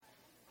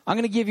I'm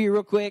going to give you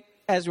real quick,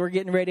 as we're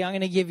getting ready, I'm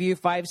going to give you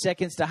 5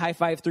 seconds to high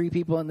five 3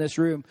 people in this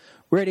room.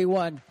 Ready?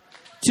 1,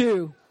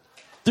 2,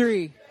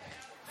 3,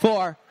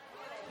 4,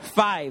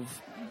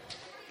 5.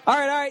 All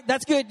right.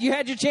 That's good. You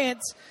had your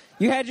chance.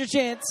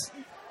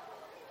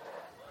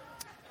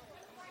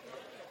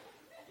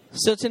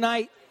 So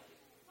tonight,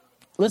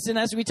 listen,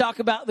 as we talk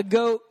about the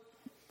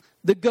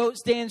GOAT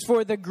stands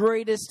for the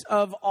greatest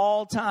of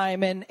all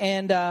time.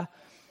 And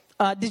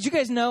did you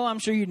guys know, I'm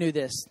sure you knew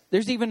this,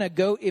 there's even a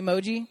GOAT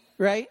emoji,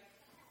 right?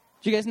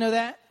 Did you guys know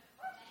that?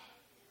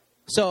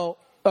 So,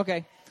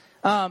 okay.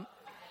 But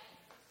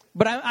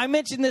I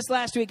mentioned this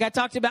last week. I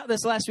talked about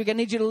this last week. I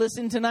need you to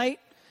listen tonight.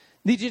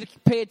 Need you to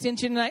pay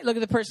attention tonight. Look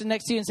at the person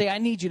next to you and say, I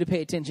need you to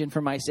pay attention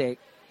for my sake.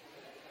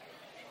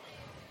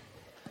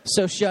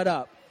 So shut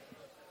up.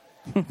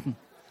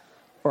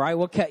 Or I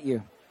will cut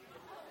you.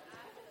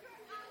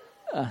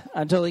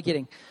 I'm totally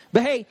kidding.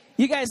 But hey,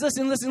 you guys,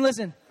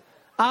 listen.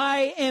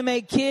 I am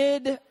a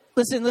kid.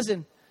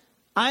 Listen.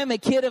 I am a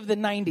kid of the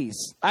 90s.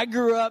 I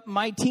grew up,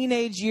 my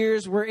teenage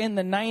years were in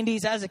the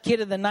 90s. I was a kid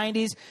of the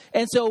 90s.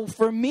 And so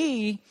for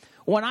me,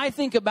 when I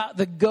think about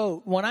the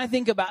GOAT, when I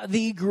think about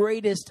the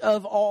greatest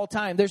of all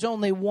time, there's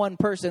only one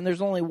person.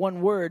 There's only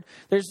one word.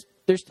 There's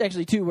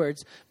actually 2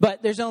 words.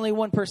 But there's only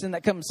one person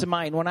that comes to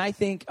mind. When I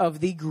think of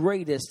the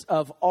greatest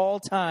of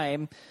all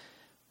time,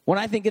 when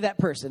I think of that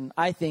person,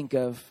 I think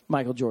of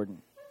Michael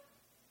Jordan.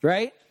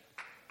 Right?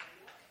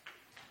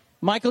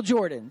 Michael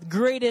Jordan,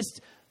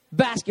 greatest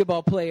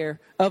basketball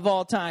player of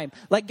all time.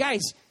 Like,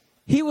 guys,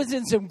 he was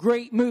in some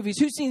great movies.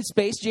 Who's seen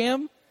Space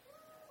Jam?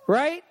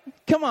 Right?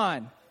 Come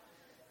on.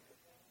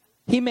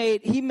 He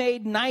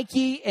made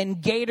Nike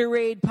and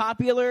Gatorade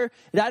popular.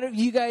 Out of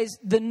you guys,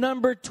 the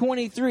number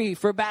 23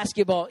 for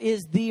basketball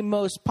is the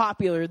most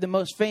popular, the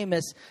most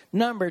famous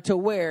number to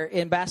wear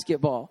in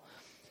basketball.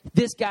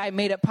 This guy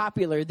made it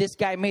popular. This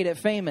guy made it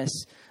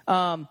famous.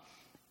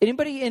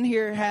 Anybody in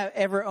here have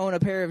ever owned a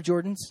pair of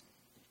Jordans?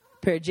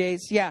 Pair of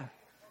J's? Yeah.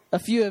 A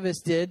few of us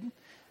did.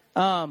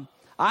 I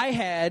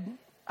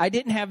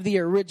didn't have the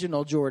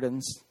original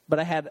Jordans, but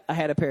I had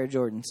a pair of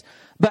Jordans.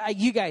 But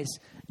you guys,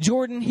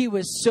 Jordan, he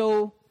was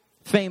so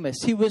famous.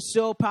 He was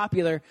so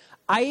popular.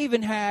 I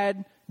even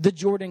had the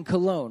Jordan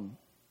cologne,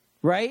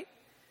 right?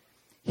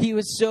 He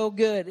was so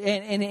good,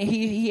 and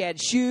he had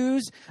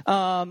shoes.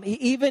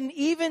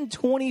 Even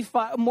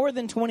 25, more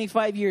than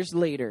 25 years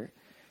later,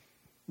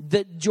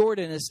 the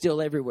Jordan is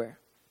still everywhere.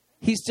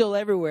 He's still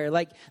everywhere.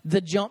 Like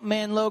the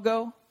Jumpman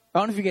logo. I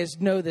don't know if you guys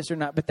know this or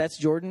not, but that's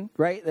Jordan,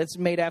 right? That's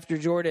made after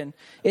Jordan.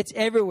 It's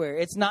everywhere.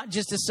 It's not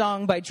just a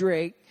song by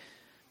Drake.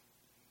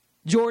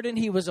 Jordan,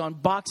 he was on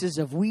boxes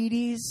of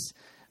Wheaties.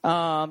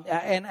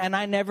 And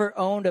I never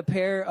owned a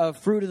pair of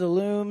Fruit of the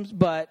Looms,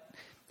 but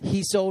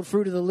he sold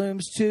Fruit of the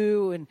Looms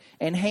too,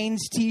 and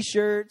Hanes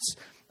t-shirts.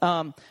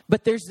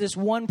 But there's this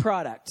one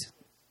product.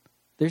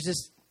 There's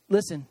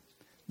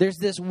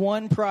this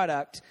one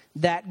product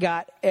that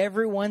got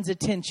everyone's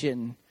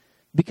attention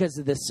because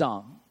of this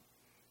song.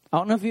 I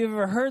don't know if you've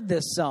ever heard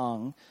this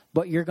song,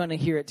 but you're going to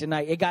hear it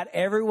tonight. It got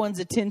everyone's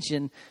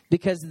attention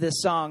because of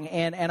this song.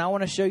 And I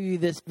want to show you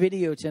this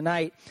video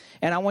tonight.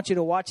 And I want you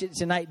to watch it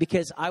tonight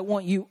because I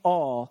want you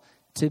all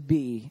to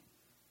be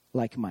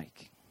like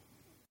Mike.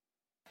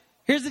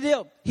 Here's the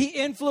deal. He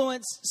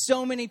influenced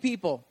so many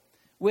people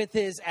with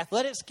his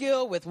athletic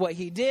skill, with what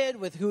he did,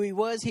 with who he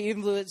was. He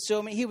influenced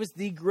so many. He was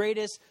the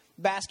greatest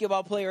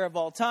basketball player of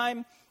all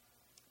time.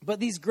 But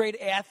these great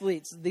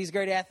athletes, these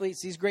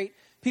great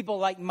people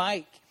like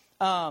Mike,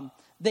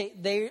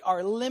 they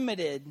are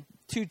limited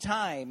to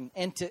time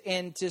and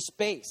to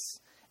space.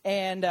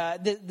 And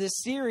the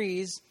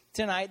series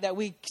tonight that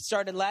we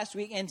started last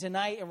week and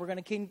tonight, and we're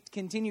going to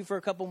continue for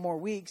a couple more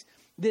weeks,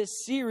 this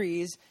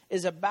series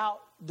is about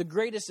the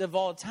greatest of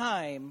all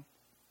time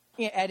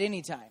at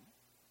any time.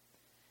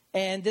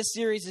 And this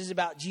series is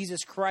about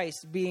Jesus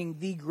Christ being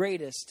the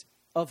greatest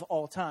of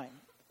all time,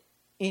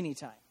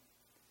 anytime.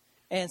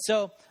 And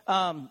so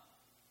I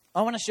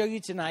want to show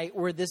you tonight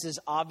where this is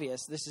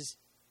obvious. This is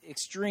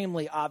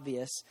extremely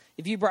obvious.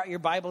 If you brought your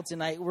Bible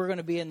tonight, we're going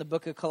to be in the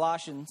book of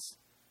Colossians.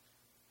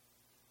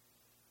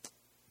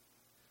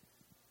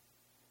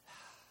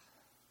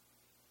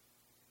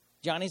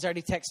 Johnny's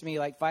already texted me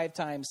like 5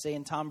 times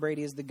saying Tom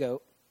Brady is the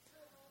GOAT.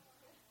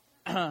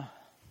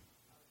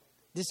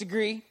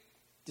 Disagree.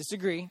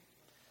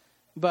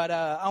 But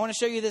I want to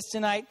show you this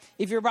tonight.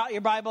 If you brought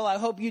your Bible, I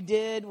hope you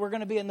did. We're going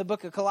to be in the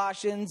book of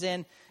Colossians,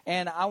 and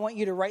I want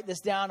you to write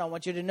this down. I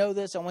want you to know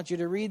this. I want you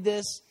to read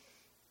this.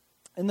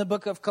 In the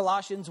book of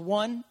Colossians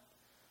 1,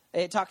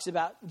 it talks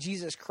about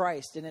Jesus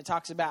Christ, and it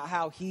talks about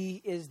how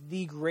he is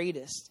the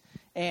greatest.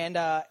 And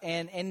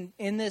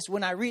in this,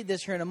 when I read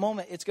this here in a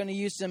moment, it's going to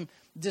use some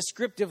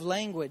descriptive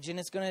language, and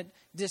it's going to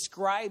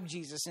describe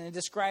Jesus and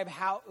describe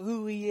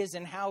who he is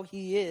and how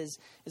he is.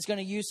 It's going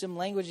to use some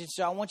language.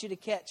 So I want you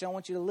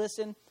to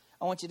listen.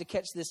 I want you to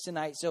catch this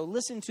tonight. So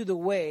listen to the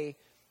way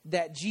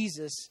that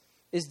Jesus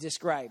is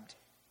described.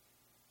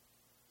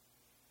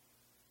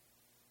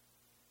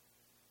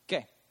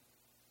 Okay.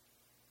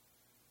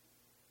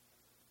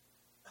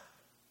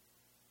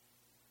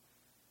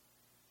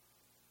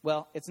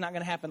 Well, it's not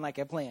going to happen like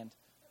I planned.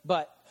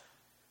 But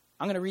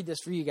I'm going to read this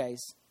for you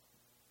guys.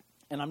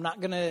 And I'm not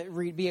going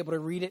to be able to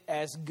read it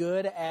as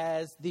good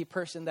as the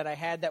person that I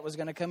had that was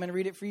going to come and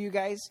read it for you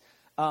guys.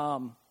 But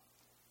I'm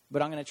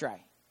going to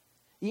try.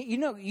 You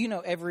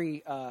know,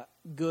 every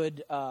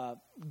good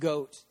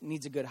goat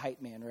needs a good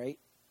hype man, right?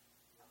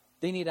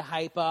 They need a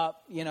hype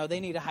up. You know,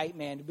 they need a hype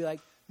man to be like,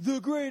 the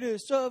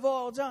greatest of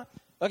all time.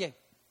 Okay.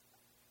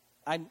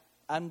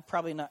 I'm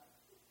probably not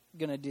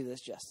going to do this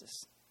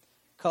justice.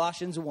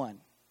 Colossians 1,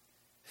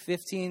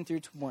 15 through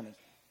 20.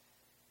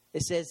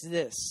 It says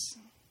this.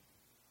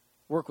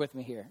 Work with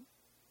me here.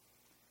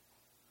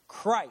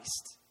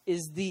 Christ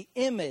is the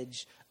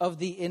image of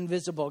the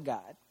invisible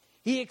God.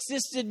 He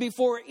existed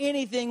before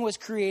anything was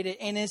created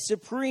and is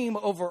supreme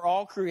over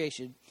all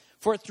creation.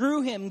 For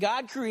through him,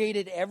 God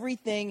created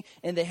everything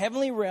in the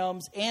heavenly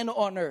realms and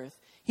on earth.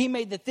 He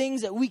made the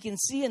things that we can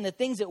see and the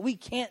things that we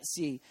can't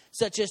see,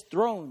 such as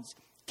thrones,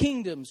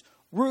 kingdoms,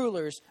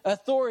 rulers,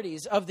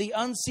 authorities of the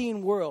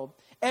unseen world.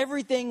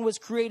 Everything was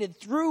created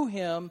through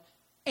him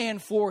and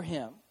for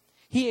him.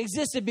 He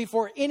existed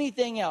before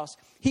anything else.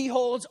 He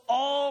holds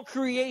all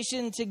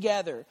creation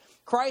together.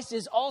 Christ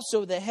is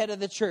also the head of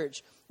the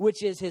church,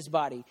 which is his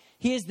body.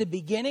 He is the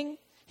beginning.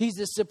 He's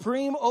the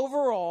supreme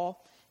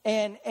overall,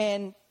 and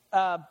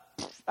I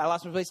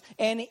lost my place.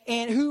 And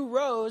who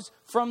rose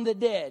from the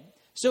dead.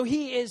 So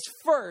he is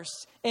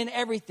first in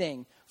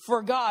everything.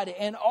 For God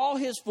and all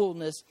his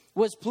fullness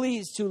was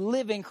pleased to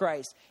live in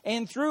Christ.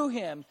 And through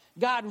him,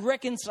 God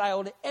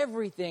reconciled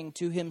everything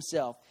to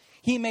himself.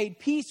 He made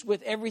peace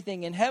with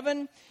everything in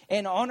heaven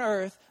and on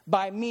earth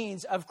by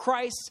means of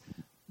Christ's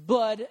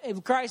blood,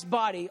 Christ's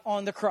body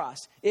on the cross.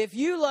 If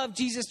you love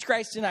Jesus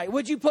Christ tonight,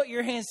 would you put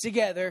your hands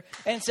together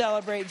and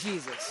celebrate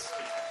Jesus?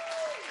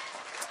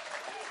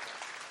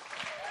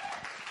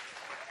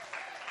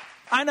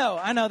 I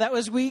know, that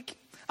was weak.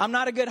 I'm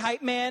not a good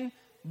hype man,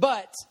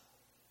 but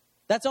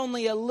that's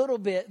only a little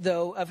bit,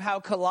 though, of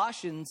how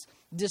Colossians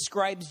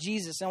describes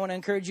Jesus. I want to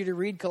encourage you to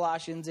read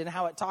Colossians and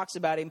how it talks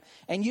about him.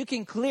 And you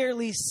can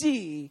clearly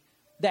see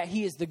that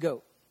he is the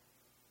GOAT.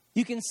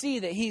 You can see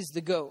that he's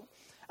the GOAT.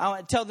 I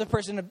want to tell the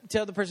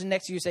person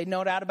next to you, say,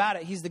 no doubt about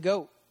it, he's the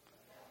GOAT.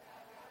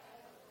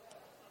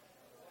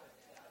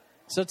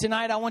 So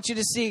tonight, I want you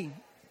to see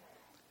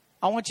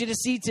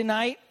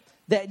tonight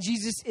that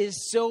Jesus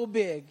is so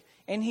big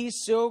and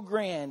he's so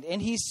grand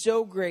and he's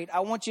so great. I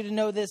want you to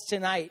know this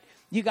tonight.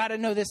 You got to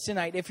know this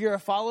tonight. If you're a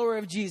follower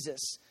of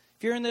Jesus,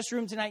 if you're in this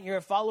room tonight and you're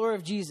a follower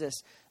of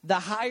Jesus, the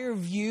higher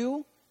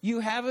view you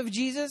have of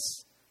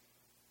Jesus,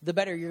 the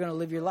better you're going to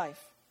live your life.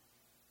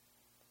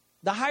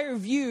 The higher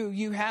view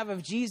you have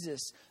of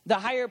Jesus, the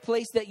higher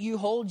place that you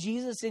hold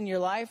Jesus in your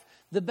life,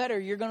 the better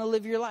you're going to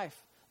live your life,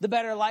 the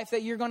better life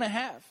that you're going to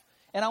have.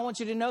 And I want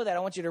you to know that. I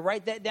want you to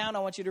write that down. I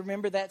want you to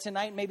remember that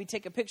tonight. Maybe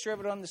take a picture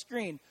of it on the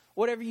screen.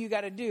 Whatever you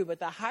got to do. But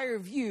the higher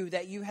view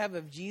that you have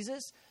of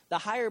Jesus, the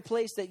higher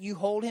place that you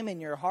hold him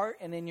in your heart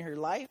and in your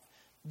life,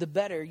 the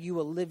better you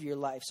will live your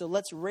life. So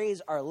let's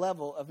raise our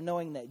level of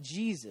knowing that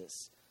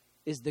Jesus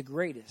is the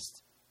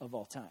greatest of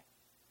all time.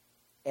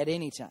 At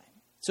any time.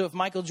 So if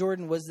Michael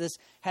Jordan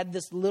had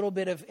this little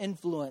bit of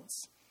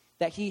influence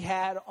that he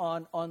had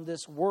on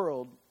this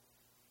world,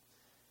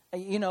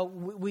 you know,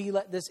 we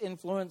let this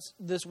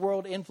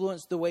world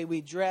influence the way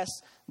we dress,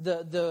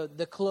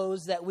 the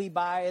clothes that we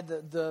buy,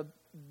 the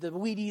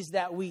Wheaties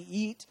that we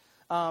eat,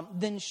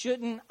 then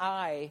shouldn't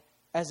I,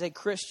 as a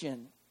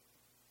Christian,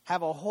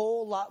 have a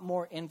whole lot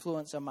more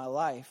influence on my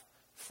life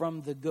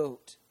from the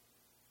GOAT,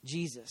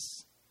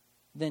 Jesus,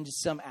 than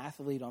just some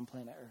athlete on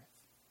planet Earth?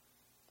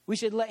 We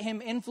should let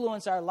him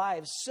influence our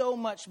lives so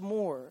much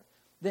more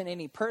than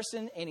any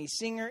person, any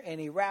singer,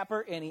 any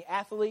rapper, any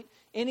athlete,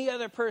 any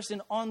other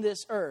person on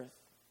this earth.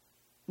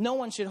 No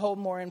one should hold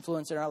more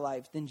influence in our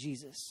life than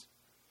Jesus.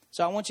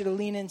 So I want you to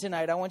lean in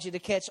tonight. I want you to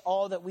catch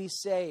all that we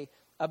say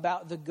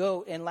about the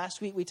GOAT. And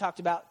last week we talked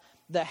about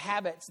the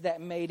habits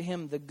that made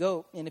him the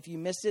GOAT. And if you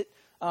missed it,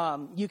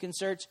 you can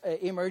search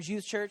Emerge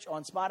Youth Church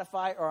on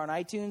Spotify or on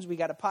iTunes. We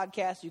got a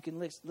podcast. You can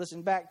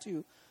listen back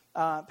to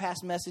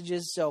past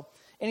messages. So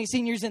any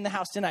seniors in the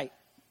house tonight?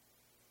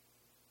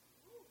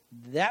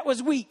 That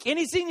was weak.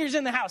 Any seniors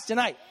in the house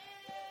tonight?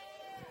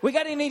 We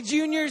got any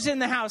juniors in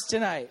the house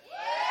tonight?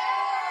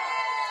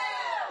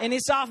 Any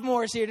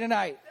sophomores here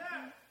tonight?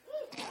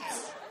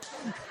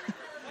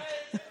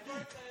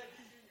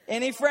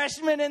 Any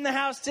freshmen in the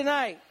house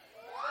tonight?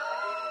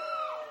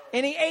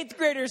 Any 8th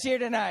graders here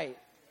tonight?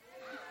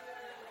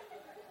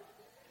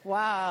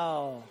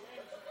 Wow.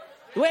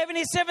 Do we have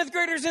any 7th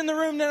graders in the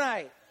room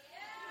tonight?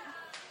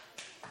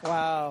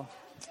 Wow.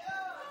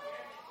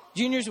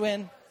 Juniors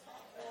win.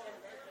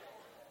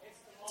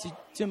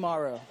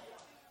 Tomorrow.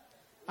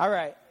 All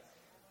right.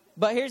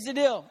 But here's the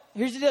deal.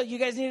 You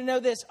guys need to know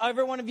this.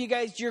 Every one of you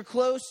guys, you're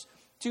close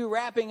to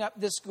wrapping up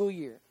this school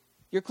year.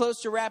 You're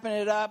close to wrapping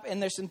it up,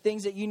 and there's some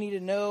things that you need to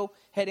know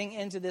heading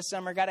into this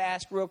summer. Got to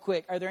ask real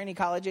quick. Are there any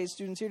college-age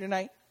students here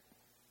tonight?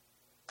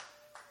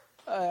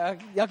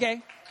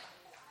 Okay.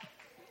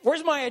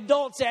 Where's my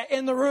adults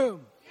in the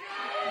room?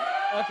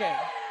 Okay.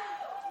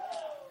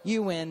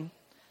 You win.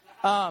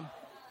 But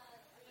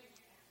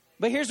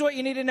here's what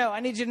you need to know. I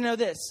need you to know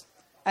this.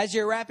 As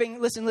you're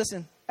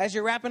listen. As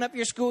you're wrapping up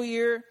your school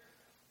year,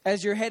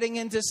 as you're heading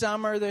into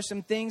summer, there's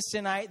some things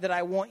tonight that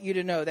I want you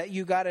to know, that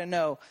you got to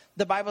know.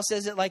 The Bible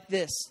says it like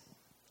this.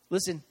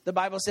 Listen, the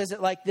Bible says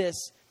it like this.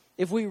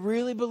 If we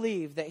really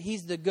believe that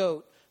he's the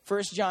GOAT,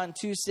 1 John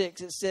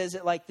 2:6, it says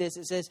it like this.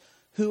 It says,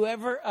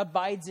 whoever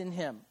abides in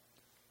him.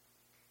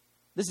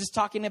 This is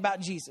talking about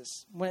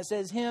Jesus. When it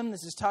says him,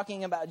 this is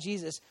talking about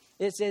Jesus.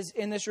 It says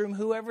in this room,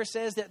 whoever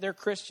says that they're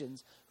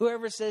Christians,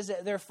 whoever says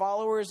that they're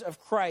followers of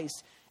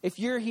Christ, if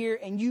you're here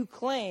and you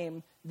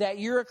claim that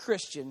you're a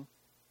Christian,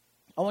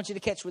 I want you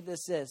to catch what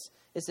this says.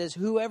 It says,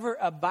 whoever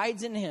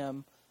abides in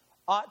him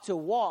ought to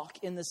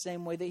walk in the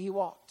same way that he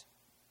walked.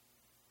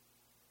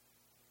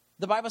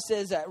 The Bible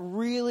says that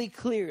really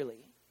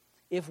clearly.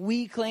 If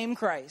we claim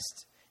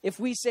Christ, if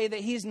we say that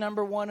he's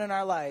number one in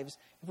our lives,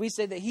 if we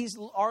say that he's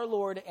our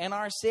Lord and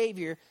our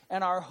Savior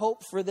and our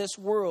hope for this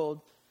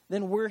world,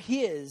 then we're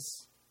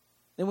his.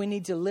 Then we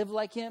need to live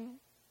like him.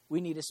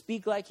 We need to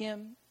speak like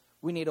him.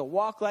 We need to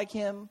walk like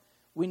him.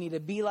 We need to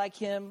be like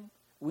him.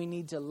 We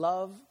need to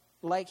love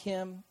like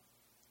him.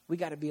 We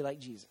got to be like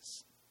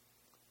Jesus.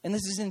 And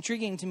this is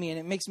intriguing to me, and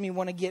it makes me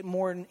want to get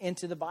more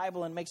into the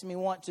Bible and makes me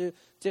want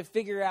to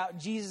figure out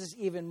Jesus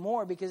even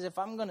more, because if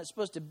I'm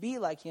supposed to be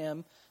like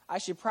him, I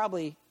should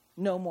probably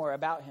know more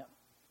about him.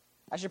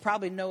 I should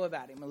probably know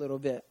about him a little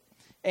bit.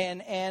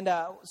 And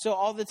so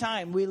all the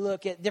time we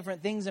look at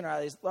different things in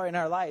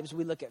our lives.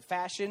 We look at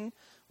fashion,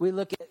 we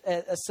look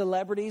at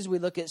celebrities, we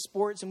look at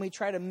sports, and we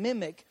try to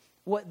mimic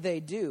what they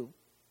do.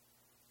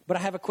 But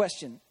I have a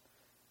question.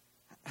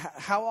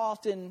 How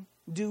often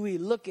do we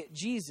look at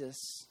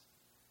Jesus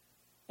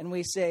and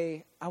we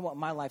say, I want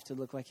my life to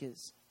look like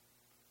his?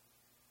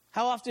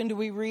 How often do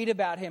we read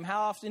about him?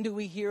 How often do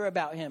we hear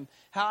about him?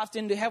 How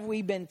often have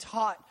we been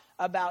taught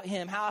about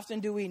him? How often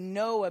do we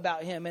know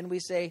about him? And we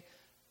say,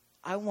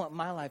 I want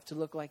my life to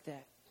look like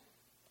that.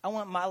 I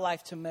want my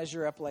life to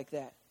measure up like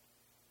that.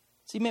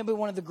 See, maybe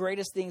one of the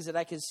greatest things that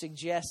I could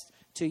suggest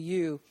to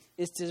you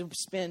is to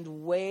spend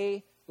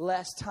way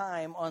less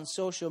time on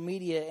social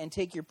media and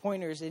take your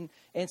pointers and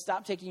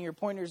stop taking your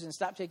pointers and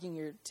stop taking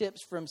your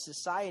tips from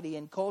society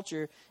and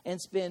culture and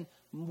spend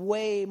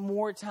way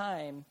more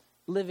time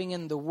living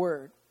in the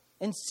Word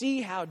and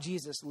see how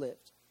Jesus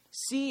lived.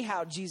 See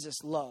how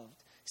Jesus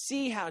loved.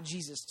 See how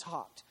Jesus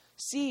talked.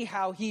 See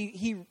how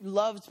he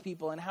loved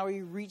people and how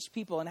he reached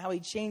people and how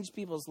he changed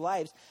people's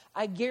lives.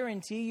 I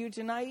guarantee you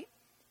tonight,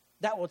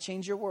 that will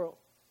change your world.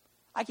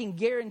 I can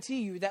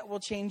guarantee you that will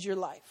change your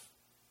life.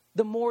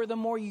 The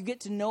more you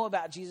get to know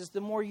about Jesus, the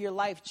more your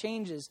life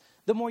changes.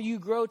 The more you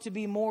grow to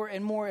be more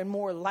and more and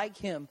more like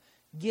him.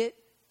 Get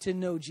to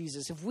know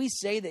Jesus. If we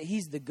say that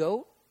he's the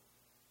GOAT,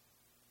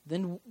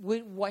 then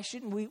wouldn't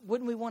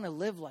we want to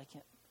live like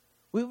him?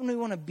 Wouldn't we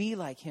want to be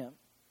like him?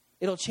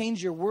 It'll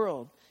change your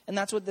world. And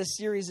that's what this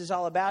series is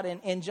all about.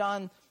 In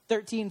John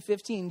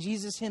 13:15,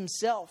 Jesus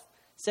himself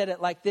said it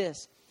like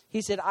this.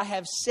 He said, I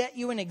have set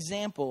you an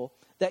example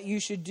that you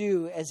should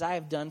do as I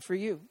have done for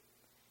you.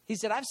 He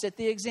said, I've set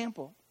the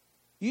example.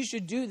 You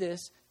should do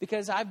this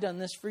because I've done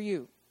this for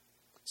you.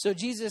 So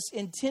Jesus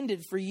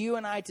intended for you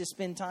and I to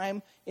spend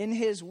time in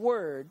his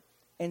word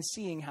and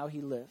seeing how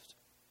he lived.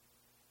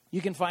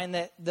 You can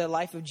find the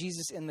life of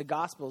Jesus in the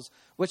Gospels,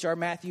 which are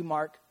Matthew,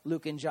 Mark,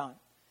 Luke, and John.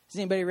 Has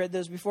anybody read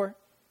those before?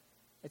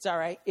 It's all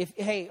right.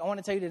 I want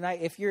to tell you tonight,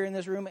 if you're in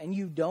this room and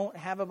you don't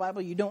have a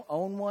Bible, you don't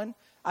own one,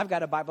 I've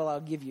got a Bible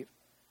I'll give you.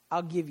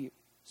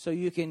 So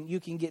you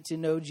can get to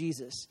know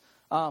Jesus.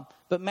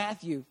 But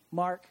Matthew,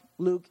 Mark,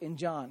 Luke, and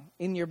John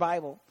in your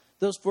Bible,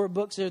 those 4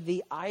 books are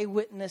the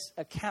eyewitness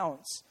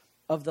accounts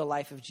of the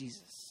life of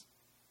Jesus.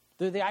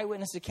 They're the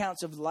eyewitness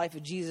accounts of the life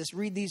of Jesus.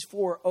 Read these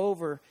 4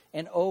 over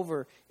and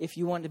over if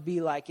you want to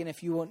be like, and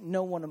if you want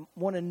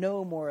to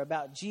know more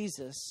about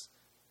Jesus,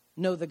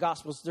 know the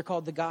Gospels. They're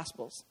called the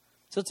Gospels.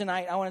 So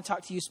tonight, I want to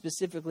talk to you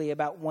specifically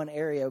about one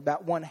area,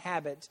 about one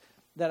habit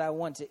that I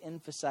want to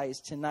emphasize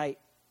tonight.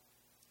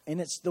 And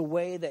it's the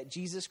way that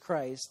Jesus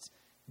Christ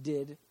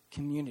did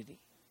community.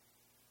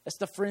 It's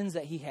the friends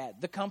that he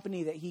had, the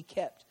company that he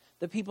kept,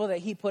 the people that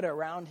he put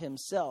around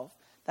himself.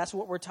 That's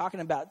what we're talking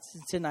about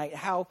tonight,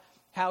 how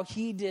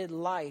he did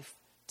life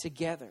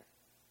together.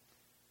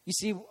 You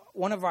see,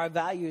 one of our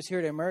values here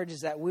at Emerge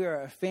is that we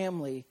are a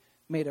family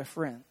made of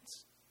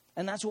friends.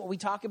 And that's what we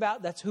talk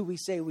about. That's who we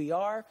say we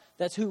are.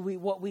 That's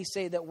what we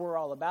say that we're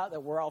all about,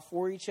 that we're all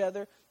for each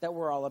other, that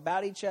we're all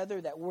about each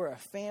other, that we're a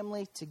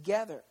family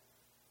together.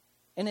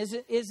 And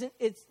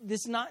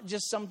it's not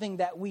just something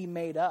that we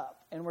made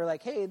up and we're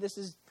like, hey,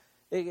 this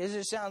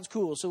sounds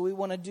cool, so we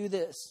want to do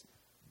this.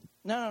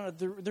 No.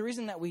 The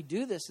reason that we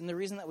do this and the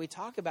reason that we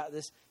talk about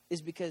this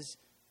is because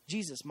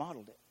Jesus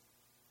modeled it.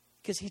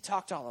 Because he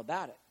talked all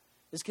about it.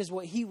 It's because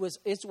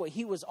it's what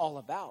he was all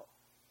about.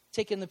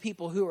 Taking the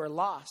people who are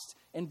lost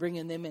and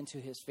bringing them into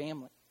his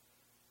family.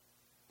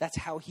 That's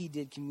how he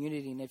did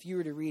community. And if you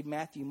were to read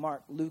Matthew,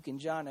 Mark, Luke, and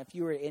John, if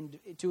you were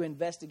to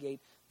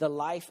investigate the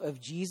life of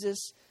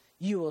Jesus,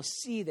 you will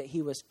see that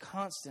he was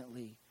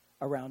constantly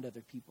around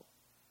other people.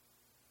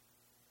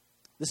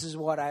 This is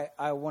what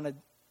I wanted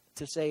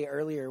to say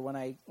earlier when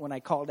I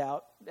called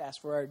out,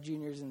 asked for our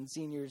juniors and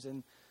seniors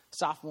and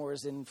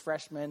sophomores and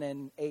freshmen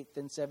and 8th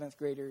and 7th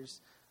graders.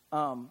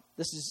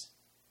 This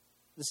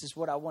is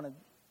what I wanted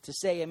to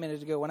say a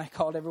minute ago when I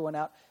called everyone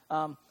out.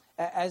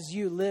 As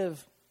you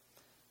live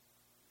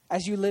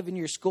in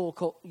your school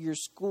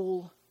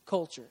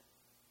culture,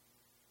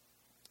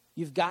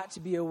 you've got to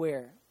be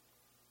aware.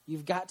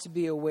 You've got to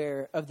be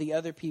aware of the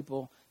other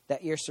people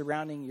that you're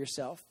surrounding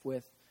yourself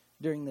with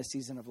during this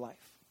season of life.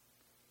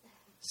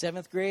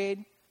 7th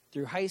grade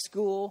through high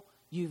school,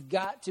 you've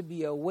got to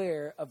be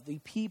aware of the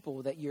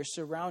people that you're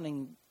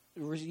surrounding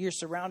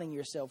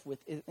yourself with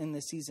in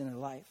this season of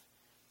life.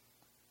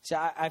 So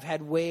I've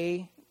had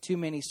way too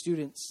many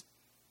students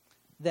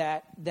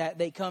that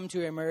they come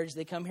to Emerge.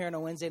 They come here on a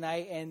Wednesday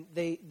night and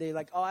they're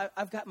like, oh,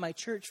 I've got my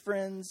church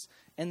friends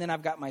and then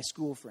I've got my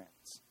school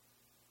friends.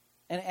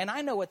 And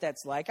I know what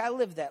that's like. I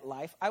lived that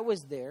life. I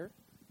was there.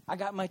 I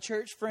got my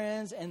church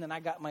friends and then I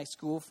got my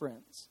school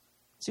friends.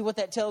 See, what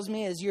that tells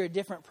me is you're a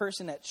different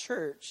person at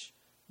church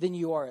than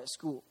you are at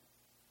school.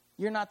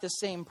 You're not the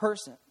same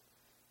person.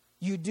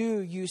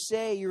 You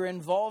say you're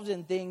involved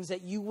in things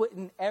that you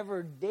wouldn't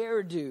ever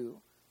dare do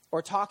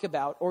or talk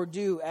about or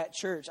do at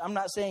church. I'm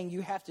not saying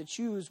you have to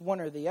choose one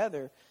or the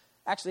other.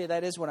 Actually,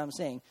 that is what I'm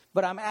saying.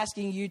 But I'm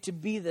asking you to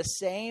be the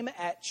same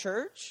at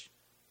church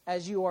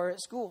as you are at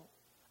school.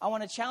 I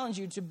want to challenge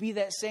you to be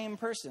that same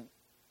person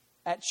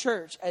at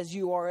church as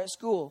you are at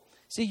school.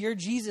 See, your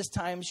Jesus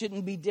time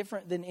shouldn't be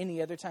different than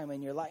any other time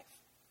in your life.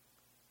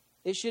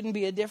 It shouldn't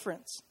be a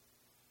difference.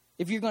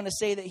 If you're going to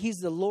say that he's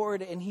the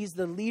Lord and he's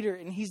the leader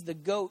and he's the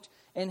GOAT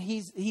and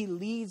he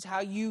leads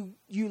how you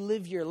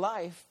live your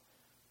life,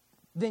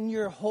 then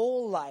your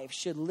whole life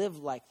should live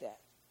like that.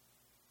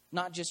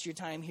 Not just your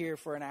time here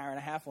for an hour and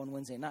a half on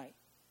Wednesday night.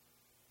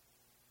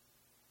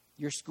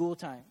 Your school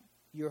time,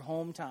 your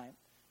home time,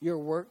 your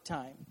work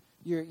time,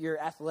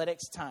 your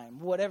athletics time,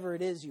 whatever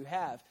it is you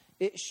have,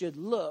 it should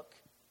look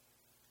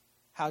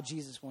how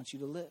Jesus wants you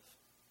to live.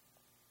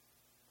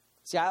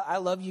 See, I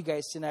love you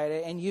guys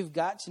tonight, and you've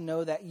got to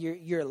know that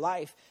your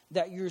life,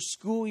 that your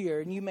school year,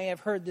 and you may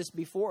have heard this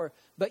before,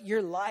 but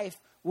your life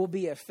will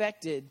be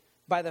affected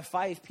by the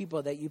 5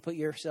 people that you put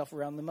yourself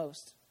around the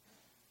most.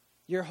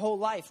 Your whole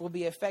life will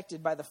be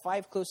affected by the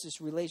 5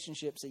 closest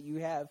relationships that you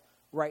have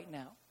right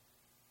now.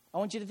 I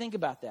want you to think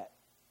about that.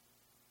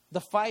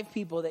 The 5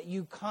 people that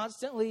you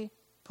constantly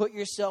put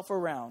yourself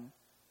around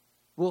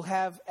will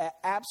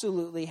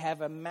absolutely have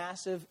a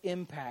massive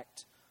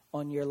impact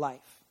on your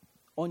life,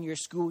 on your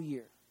school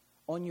year,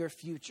 on your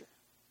future.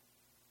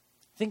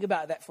 Think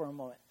about that for a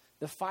moment.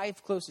 The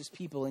 5 closest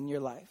people in your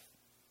life.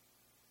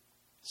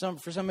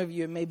 For some of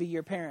you, it may be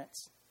your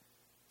parents.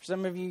 For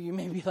some of you, you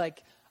may be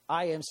like,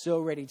 I am so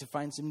ready to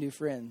find some new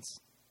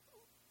friends.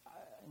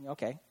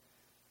 Okay.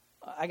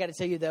 I got to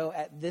tell you, though,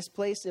 at this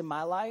place in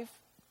my life,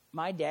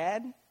 my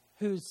dad,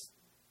 who's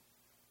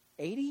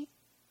 80,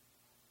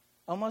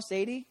 almost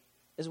 80,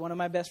 is one of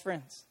my best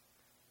friends.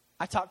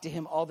 I talk to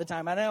him all the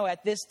time. I know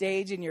at this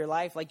stage in your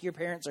life, like your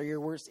parents are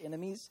your worst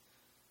enemies.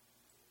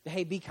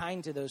 Hey, be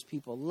kind to those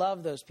people.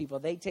 Love those people.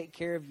 They take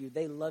care of you.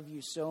 They love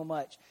you so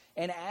much.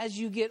 And as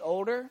you get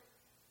older,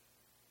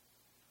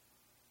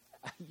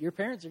 your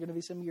parents are going to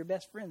be some of your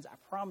best friends. I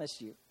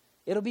promise you.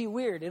 It'll be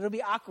weird. It'll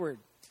be awkward.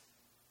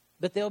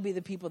 But they'll be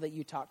the people that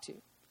you talk to.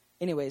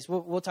 Anyways,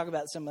 we'll talk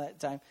about some other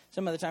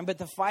time. But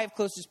the 5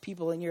 closest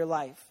people in your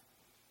life,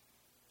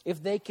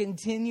 if they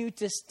continue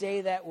to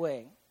stay that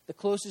way, the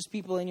closest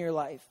people in your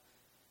life,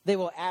 they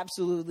will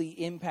absolutely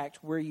impact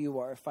where you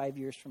are 5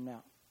 years from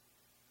now.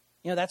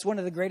 You know, that's one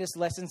of the greatest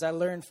lessons I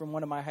learned from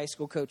one of my high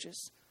school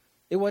coaches.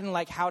 It wasn't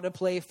like how to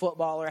play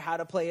football or how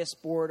to play a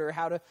sport or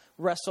how to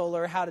wrestle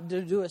or how to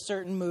do a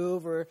certain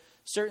move or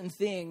certain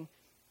thing.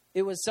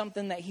 It was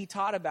something that he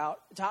taught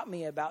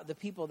me about the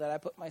people that I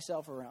put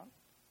myself around.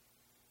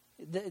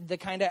 The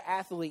kind of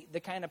athlete,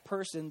 the kind of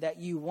person that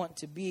you want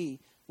to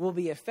be will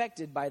be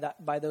affected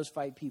by those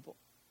 5 people.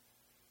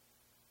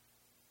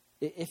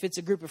 If it's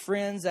a group of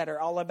friends that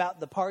are all about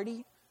the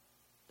party,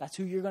 that's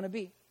who you're going to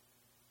be.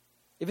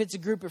 If it's a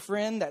group of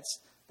friends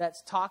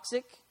that's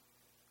toxic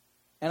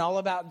and all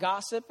about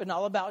gossip and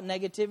all about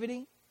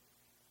negativity,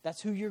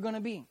 that's who you're going to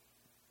be.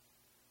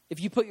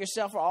 If you put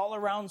yourself all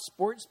around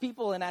sports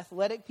people and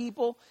athletic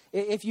people,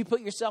 if you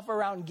put yourself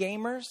around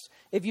gamers,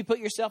 if you put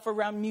yourself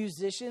around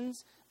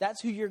musicians,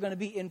 that's who you're going to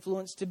be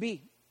influenced to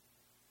be.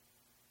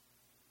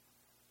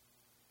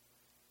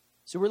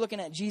 So we're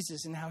looking at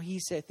Jesus and how he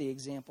set the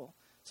example.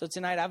 So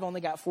tonight I've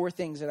only got 4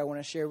 things that I want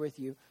to share with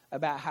you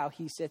about how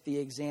he set the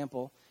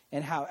example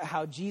and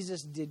how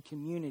Jesus did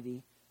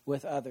community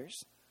with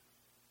others.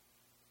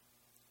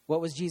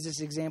 What was Jesus'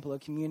 example of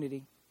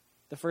community?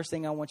 The first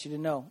thing I want you to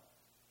know,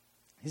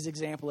 his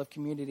example of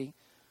community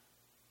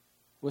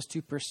was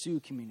to pursue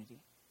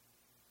community.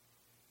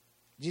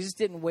 Jesus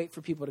didn't wait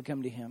for people to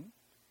come to him.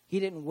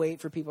 He didn't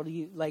wait for people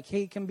to like,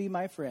 hey, come be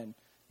my friend.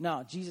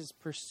 No, Jesus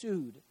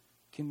pursued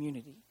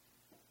community.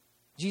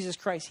 Jesus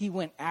Christ, he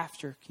went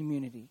after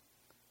community.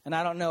 And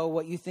I don't know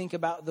what you think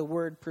about the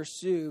word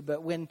pursue,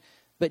 but when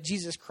But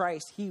Jesus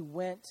Christ, he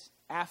went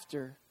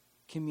after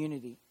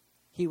community.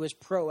 He was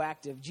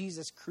proactive.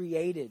 Jesus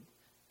created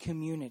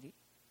community.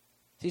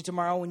 See,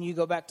 tomorrow when you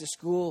go back to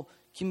school,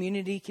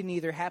 community can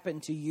either happen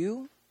to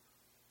you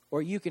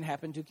or you can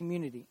happen to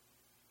community.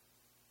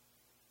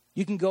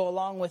 You can go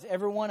along with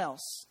everyone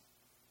else,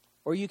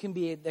 or you can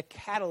be the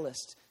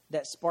catalyst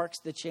that sparks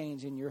the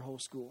change in your whole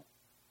school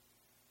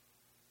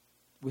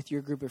with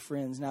your group of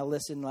friends. Now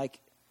listen, like,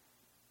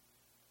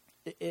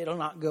 it'll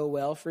not go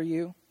well for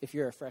you if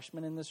you're a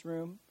freshman in this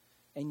room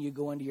and you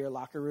go into your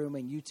locker room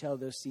and you tell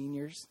those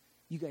seniors,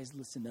 you guys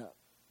listen up.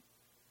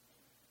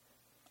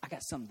 I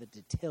got something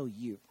to tell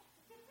you.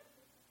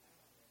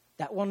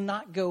 That will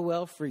not go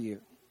well for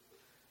you.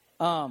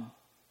 I'm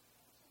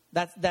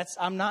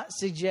not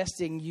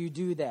suggesting you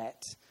do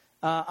that.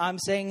 I'm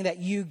saying that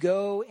you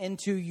go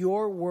into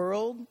your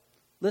world.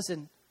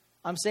 Listen,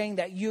 I'm saying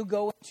that you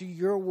go into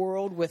your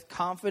world with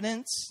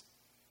confidence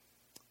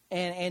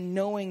and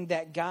knowing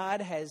that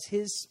God has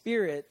his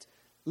Spirit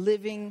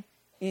living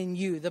in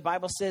you. The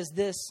Bible says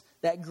this,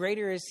 that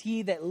greater is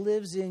he that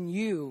lives in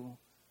you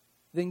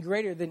than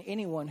greater than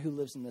anyone who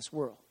lives in this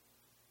world.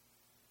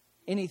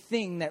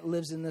 Anything that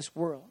lives in this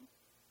world.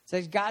 It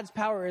says God's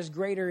power is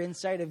greater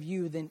inside of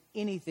you than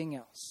anything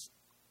else.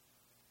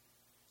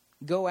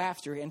 Go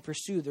after and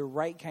pursue the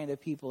right kind of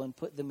people and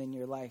put them in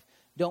your life.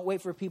 Don't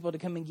wait for people to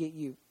come and get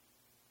you.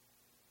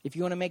 If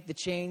you want to make the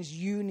change,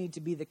 you need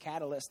to be the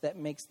catalyst that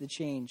makes the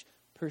change.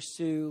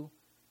 Pursue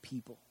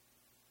people.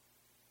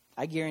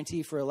 I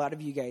guarantee for a lot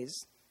of you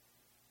guys,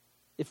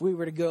 if we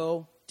were to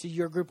go to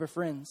your group of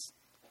friends,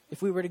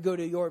 if we were to go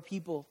to your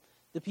people,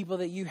 the people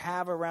that you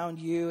have around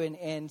you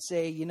and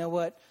say, you know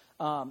what,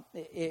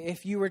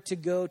 if you were to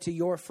go to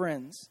your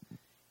friends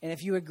and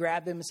if you would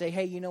grab them and say,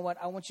 hey, you know what,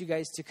 I want you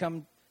guys to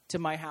come to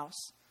my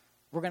house.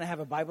 We're going to have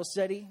a Bible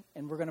study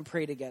and we're going to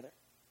pray together.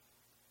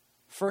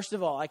 First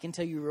of all, I can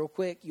tell you real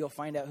quick, you'll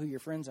find out who your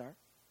friends are.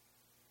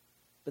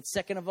 But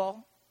second of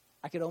all,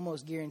 I could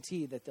almost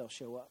guarantee that they'll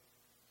show up.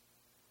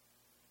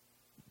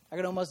 I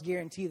could almost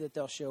guarantee that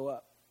they'll show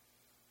up.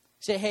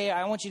 Say, hey,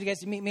 I want you guys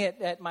to meet me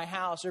at my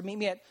house, or meet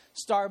me at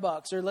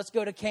Starbucks, or let's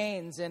go to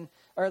Cane's,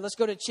 or let's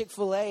go to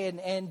Chick-fil-A,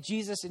 and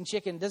Jesus and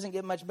chicken doesn't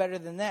get much better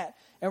than that.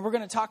 And we're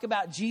going to talk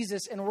about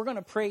Jesus, and we're going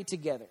to pray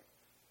together.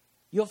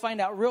 You'll find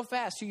out real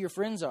fast who your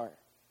friends are.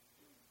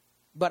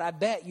 But I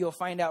bet you'll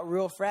find out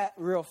real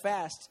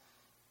fast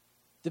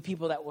the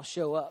people that will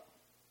show up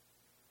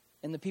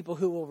and the people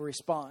who will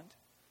respond.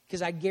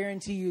 Because I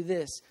guarantee you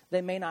this,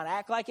 they may not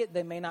act like it,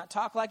 they may not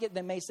talk like it,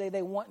 they may say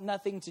they want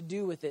nothing to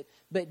do with it.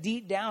 But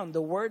deep down,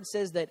 the word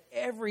says that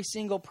every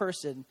single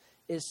person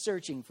is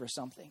searching for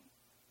something.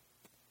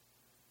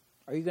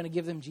 Are you going to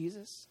give them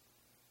Jesus?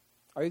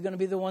 Are you going to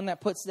be the one that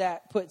puts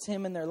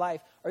him in their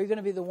life? Are you going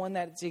to be the one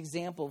that's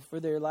example for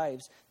their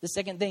lives? The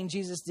second thing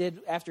Jesus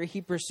did after he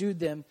pursued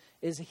them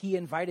is he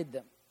invited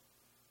them.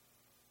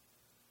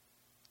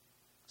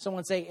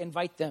 Someone say,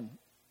 invite them.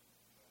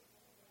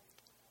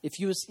 If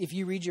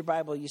you read your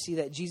Bible, you see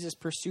that Jesus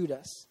pursued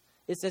us.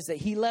 It says that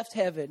he left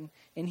heaven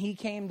and he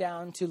came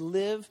down to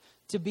live,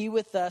 to be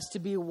with us, to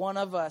be one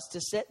of us, to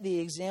set the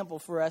example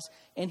for us,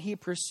 and he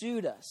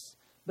pursued us.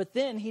 But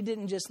then he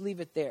didn't just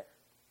leave it there.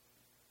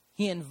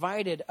 He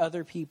invited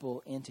other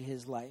people into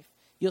his life.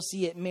 You'll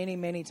see it many,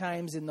 many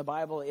times in the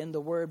Bible, in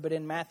the Word. But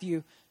in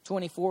Matthew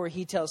 24,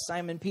 he tells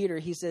Simon Peter,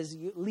 he says,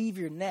 leave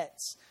your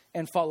nets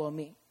and follow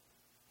me.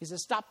 He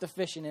says, stop the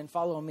fishing and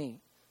follow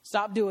me.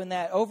 Stop doing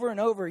that. Over and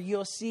over,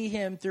 you'll see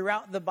him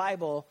throughout the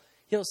Bible.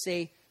 He'll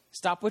say,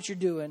 stop what you're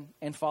doing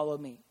and follow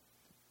me.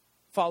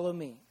 Follow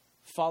me.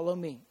 Follow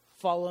me.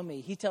 Follow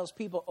me. He tells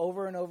people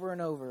over and over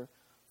and over,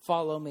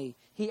 follow me.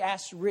 He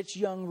asks rich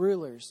young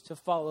rulers to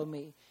follow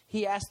me.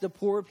 He asked the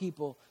poor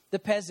people, the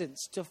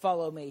peasants, to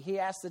follow me. He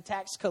asked the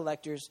tax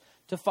collectors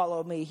to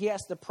follow me. He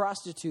asked the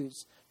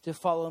prostitutes to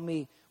follow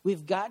me.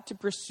 We've got to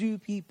pursue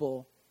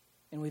people,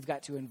 and we've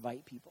got to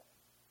invite people.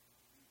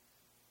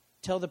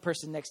 Tell the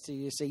person next to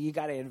you, say, you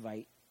got to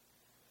invite.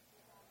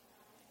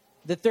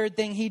 The third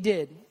thing he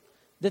did,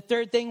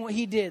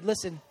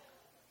 listen.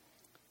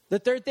 The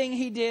third thing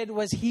he did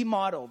was he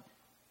modeled.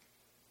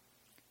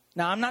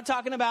 Now, I'm not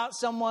talking about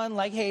someone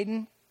like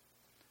Hayden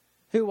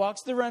who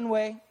walks the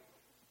runway,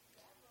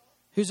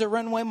 who's a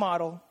runway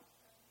model.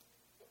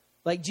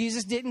 Like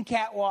Jesus didn't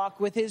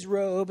catwalk with his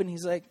robe and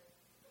he's like,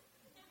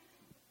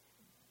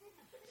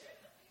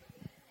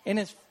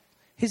 and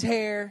his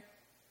hair.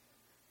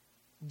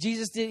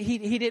 Jesus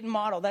he didn't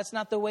model. That's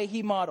not the way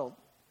he modeled.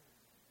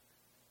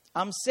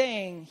 I'm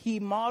saying he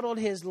modeled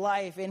his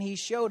life and he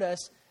showed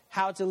us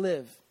how to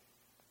live.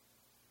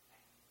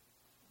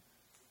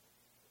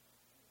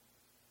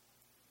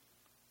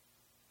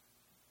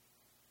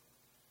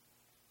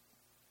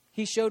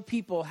 He showed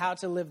people how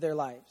to live their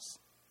lives.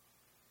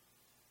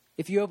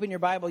 If you open your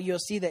Bible, you'll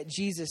see that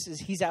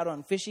he's out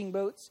on fishing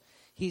boats.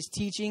 He's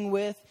teaching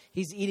with.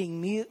 He's eating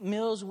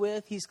meals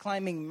with. He's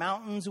climbing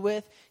mountains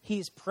with.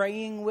 He's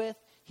praying with.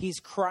 He's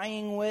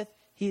crying with.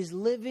 He's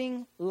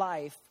living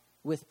life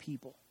with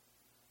people.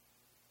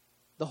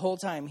 The whole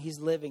time he's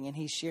living and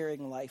he's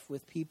sharing life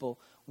with people.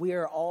 We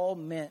are all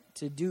meant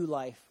to do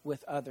life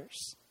with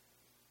others.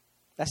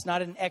 That's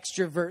not an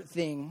extrovert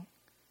thing.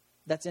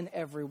 That's an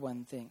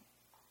everyone thing.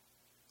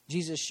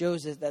 Jesus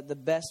shows us that the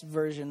best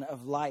version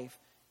of life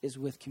is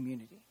with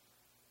community,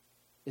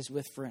 is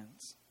with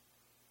friends.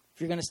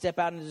 If you're going to step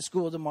out into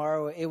school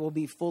tomorrow, it will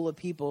be full of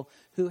people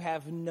who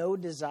have no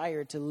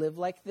desire to live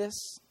like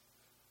this.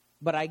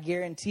 But I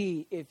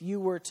guarantee if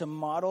you were to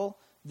model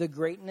the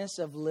greatness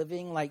of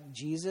living like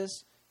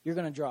Jesus, you're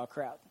going to draw a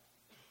crowd.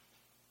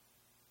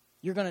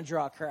 You're going to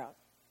draw a crowd.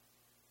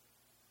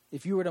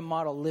 If you were to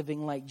model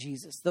living like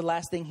Jesus. The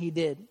last thing he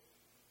did,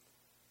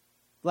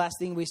 last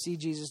thing we see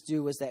Jesus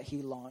do was that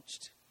he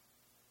launched.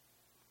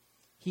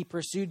 He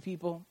pursued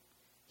people.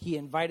 He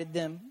invited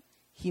them.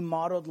 He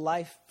modeled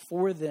life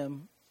for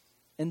them.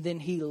 And then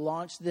he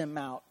launched them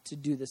out to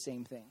do the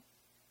same thing.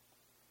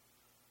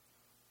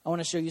 I want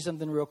to show you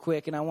something real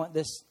quick. And I want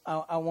this,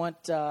 can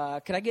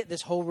I get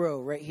this whole row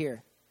right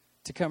here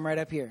to come right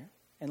up here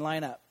and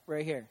line up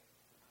right here?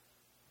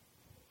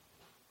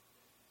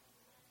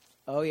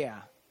 Oh, yeah.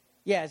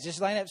 Yeah, just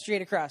line up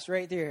straight across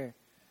right there.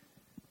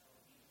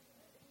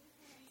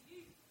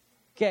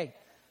 Okay,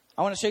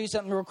 I want to show you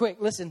something real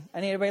quick. Listen,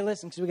 I need everybody to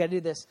listen because we got to do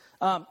this.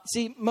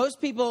 See, most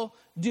people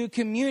do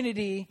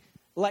community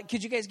like,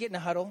 could you guys get in a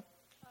huddle?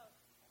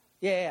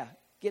 Yeah.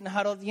 Get in a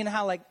huddle. You know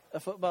how like a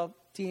football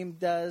team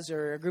does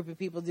or a group of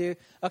people do?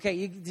 Okay,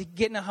 you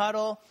get in a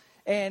huddle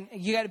and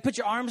you got to put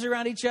your arms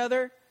around each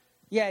other.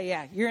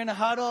 Yeah. You're in a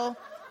huddle.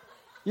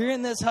 You're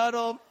in this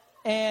huddle.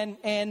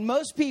 And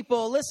most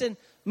people, listen,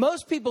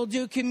 most people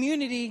do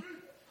community.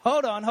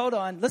 Hold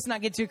on. Let's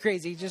not get too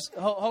crazy. Just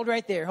hold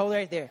right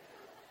there.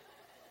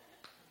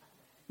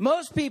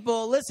 Most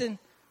people, listen,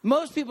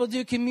 most people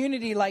do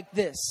community like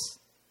this.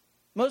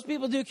 Most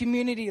people do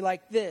community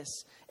like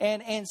this.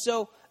 And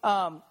so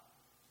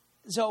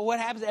what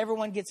happens?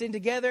 Everyone gets in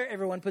together.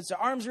 Everyone puts their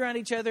arms around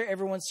each other.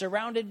 Everyone's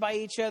surrounded by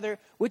each other,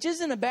 which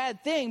isn't a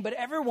bad thing, but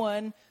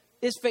everyone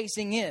is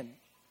facing in.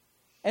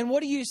 And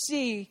what do you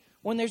see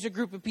when there's a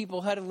group of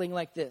people huddling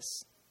like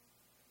this?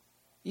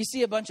 You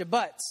see a bunch of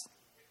butts.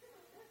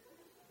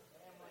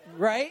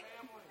 Right?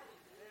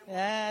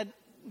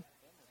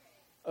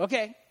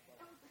 Okay.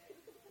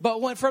 But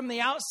when from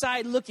the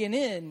outside looking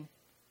in,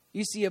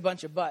 you see a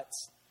bunch of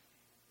butts.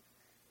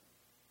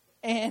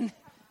 And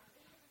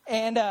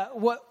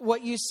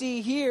what you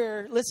see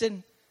here,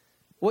 listen,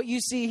 what you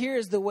see here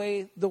is the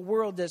way the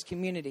world does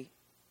community.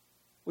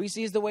 What you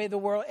see is the way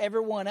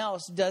everyone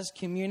else does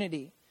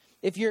community.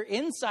 If you're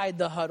inside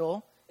the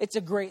huddle, it's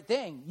a great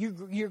thing.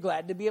 You're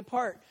glad to be a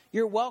part.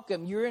 You're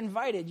welcome. You're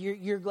invited.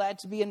 You're glad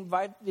to be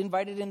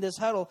invited in this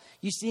huddle.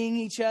 You're seeing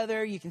each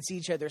other. You can see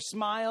each other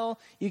smile.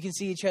 You can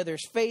see each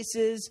other's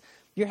faces.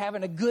 You're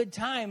having a good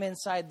time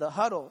inside the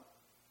huddle.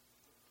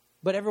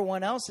 But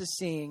everyone else is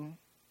seeing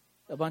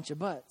a bunch of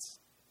butts.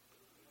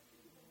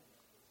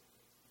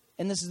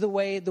 And this is the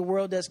way the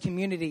world does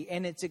community,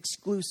 and it's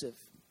exclusive.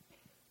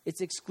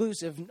 It's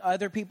exclusive.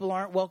 Other people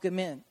aren't welcome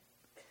in.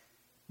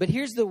 But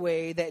here's the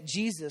way that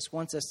Jesus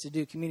wants us to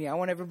do community. I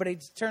want everybody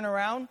to turn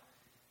around,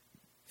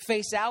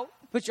 face out,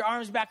 put your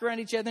arms back around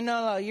each other.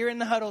 No, you're in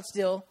the huddle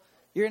still.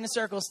 You're in the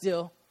circle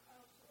still.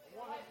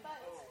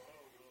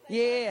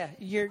 Yeah,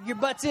 your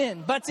butts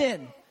in.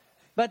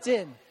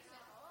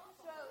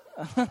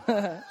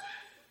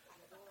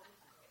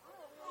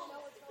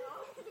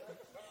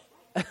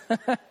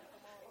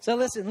 So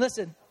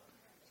listen.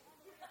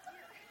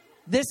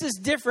 This is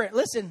different.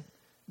 Listen,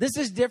 this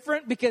is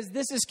different because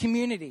this is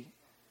community.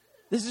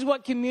 This is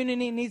what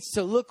community needs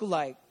to look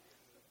like.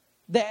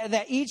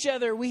 That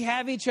we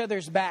have each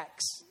other's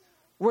backs.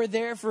 We're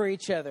there for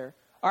each other.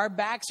 Our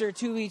backs are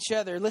to each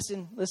other.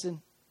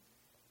 Listen.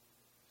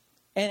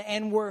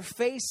 And we're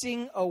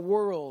facing a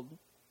world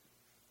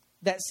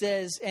that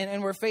says,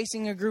 and we're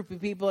facing a group of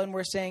people and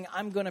we're saying,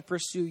 I'm going to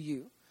pursue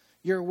you.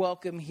 You're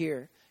welcome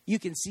here. You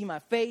can see my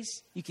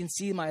face. You can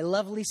see my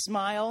lovely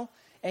smile.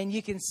 And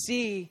you can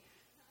see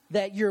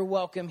that you're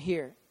welcome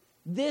here.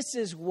 This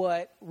is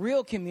what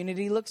real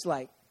community looks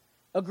like.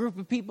 A group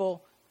of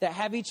people that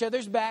have each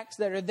other's backs,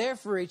 that are there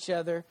for each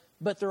other,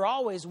 but they're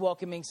always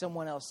welcoming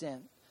someone else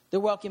in.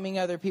 They're welcoming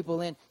other people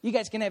in. You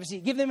guys can have a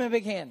seat. Give them a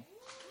big hand.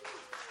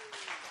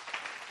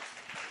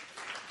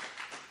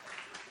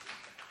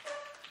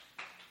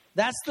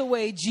 That's the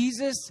way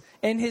Jesus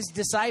and his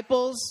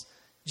disciples,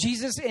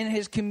 Jesus and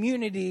his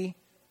community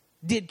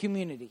did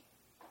community.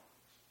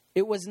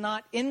 It was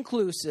not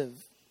inclusive,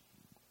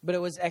 but it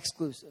was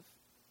exclusive.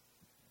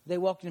 They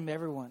welcomed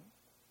everyone.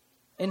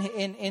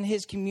 In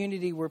his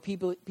community were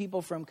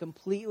people from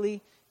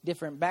completely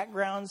different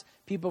backgrounds,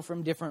 people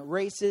from different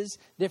races,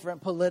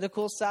 different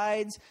political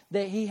sides.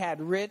 That he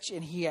had rich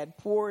and he had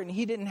poor, and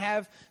he didn't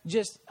have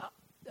just,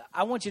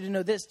 I want you to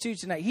know this too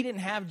tonight, he didn't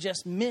have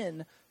just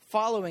men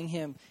following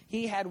him.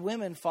 He had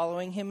women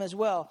following him as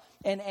well.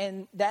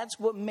 And that's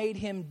what made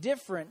him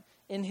different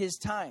in his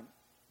time.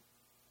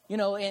 You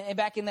know, and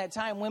back in that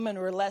time, women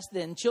were less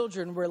than,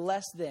 children were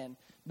less than.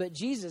 But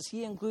Jesus,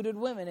 he included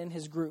women in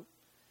his group.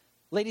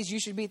 Ladies, you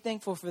should be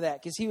thankful for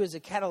that because he was a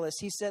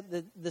catalyst. He set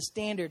the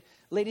standard.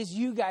 Ladies,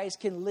 you guys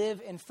can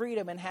live in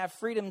freedom and have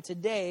freedom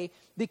today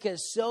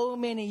because so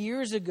many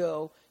years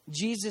ago,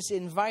 Jesus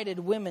invited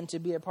women to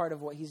be a part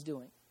of what he's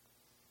doing.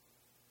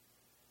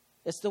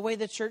 It's the way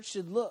the church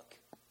should look.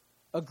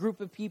 A group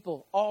of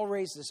people, all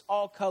races,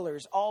 all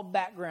colors, all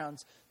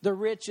backgrounds, the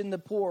rich and the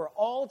poor,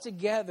 all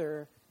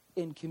together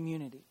in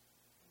community,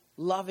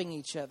 loving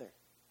each other.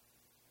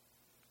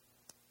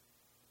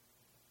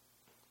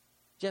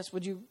 Jess,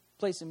 would you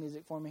play some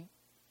music for me?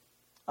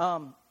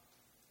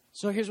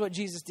 So here's what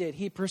Jesus did.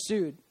 He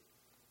pursued,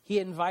 he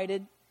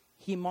invited,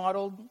 he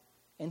modeled,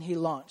 and he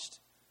launched.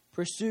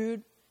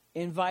 Pursued,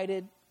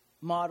 invited,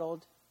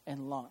 modeled,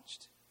 and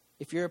launched.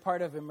 If you're a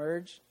part of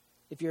Emerge,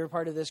 if you're a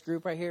part of this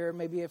group right here,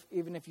 maybe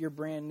even if you're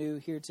brand new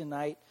here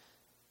tonight,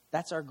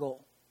 that's our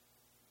goal.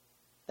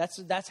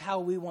 That's how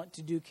we want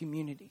to do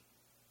community.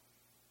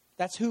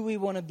 That's who we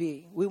want to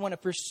be. We want to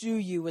pursue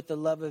you with the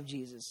love of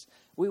Jesus.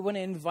 We want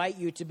to invite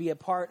you to be a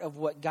part of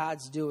what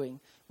God's doing.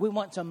 We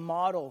want to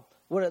model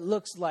what it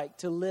looks like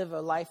to live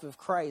a life of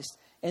Christ.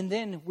 And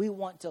then we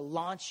want to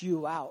launch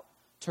you out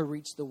to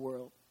reach the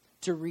world,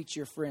 to reach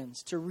your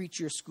friends, to reach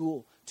your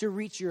school, to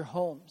reach your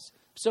homes.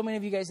 So many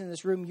of you guys in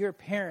this room, your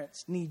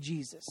parents need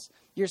Jesus.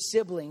 Your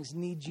siblings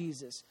need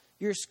Jesus.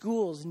 Your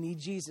schools need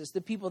Jesus.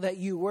 The people that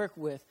you work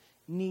with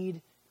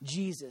need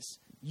Jesus.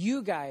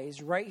 You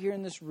guys right here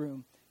in this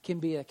room can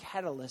be a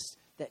catalyst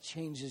that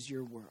changes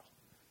your world,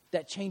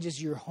 that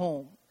changes your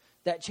home,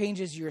 that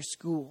changes your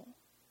school.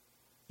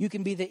 You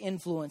can be the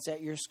influence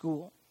at your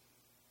school.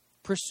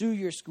 Pursue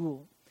your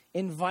school.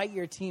 Invite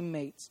your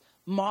teammates.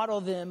 Model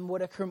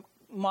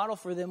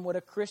for them what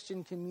a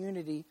Christian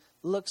community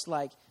looks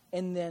like,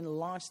 and then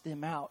launch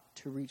them out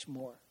to reach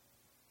more.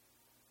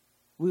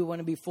 We want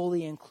to be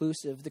fully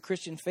inclusive. The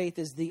Christian faith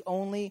is the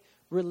only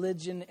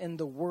religion in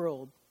the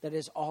world that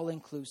is all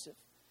inclusive,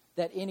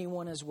 that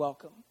anyone is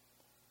welcome.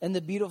 And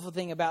the beautiful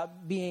thing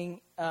about being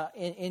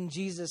in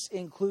Jesus'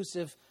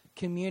 inclusive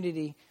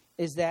community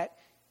is that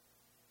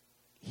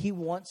he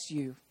wants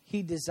you,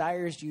 he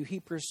desires you, he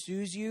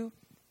pursues you,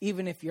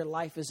 even if your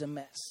life is a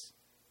mess,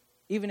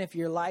 even if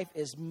your life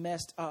is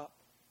messed up,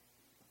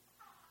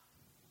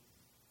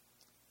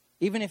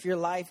 even if your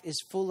life is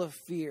full of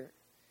fear,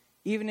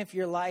 even if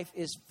your life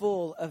is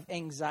full of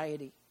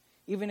anxiety,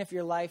 even if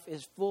your life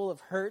is full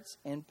of hurts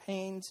and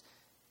pains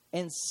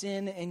and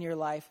sin in your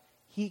life,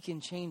 he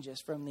can change us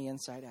from the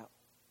inside out.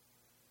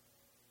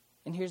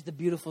 And here's the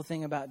beautiful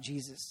thing about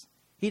Jesus.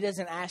 He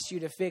doesn't ask you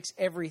to fix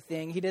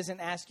everything. He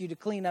doesn't ask you to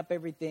clean up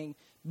everything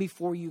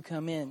before you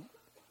come in.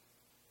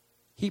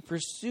 He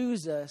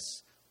pursues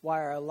us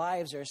while our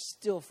lives are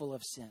still full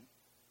of sin.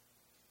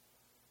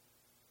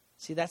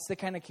 See, that's the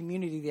kind of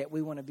community that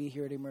we want to be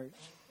here at Emerge.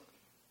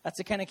 That's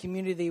the kind of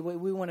community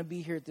we want to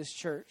be here at this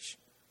church.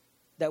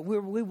 That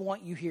we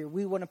want you here.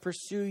 We want to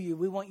pursue you.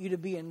 We want you to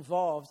be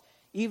involved,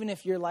 even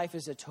if your life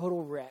is a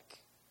total wreck.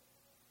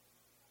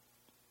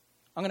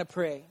 I'm going to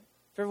pray.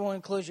 If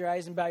everyone close your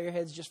eyes and bow your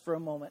heads just for a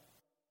moment.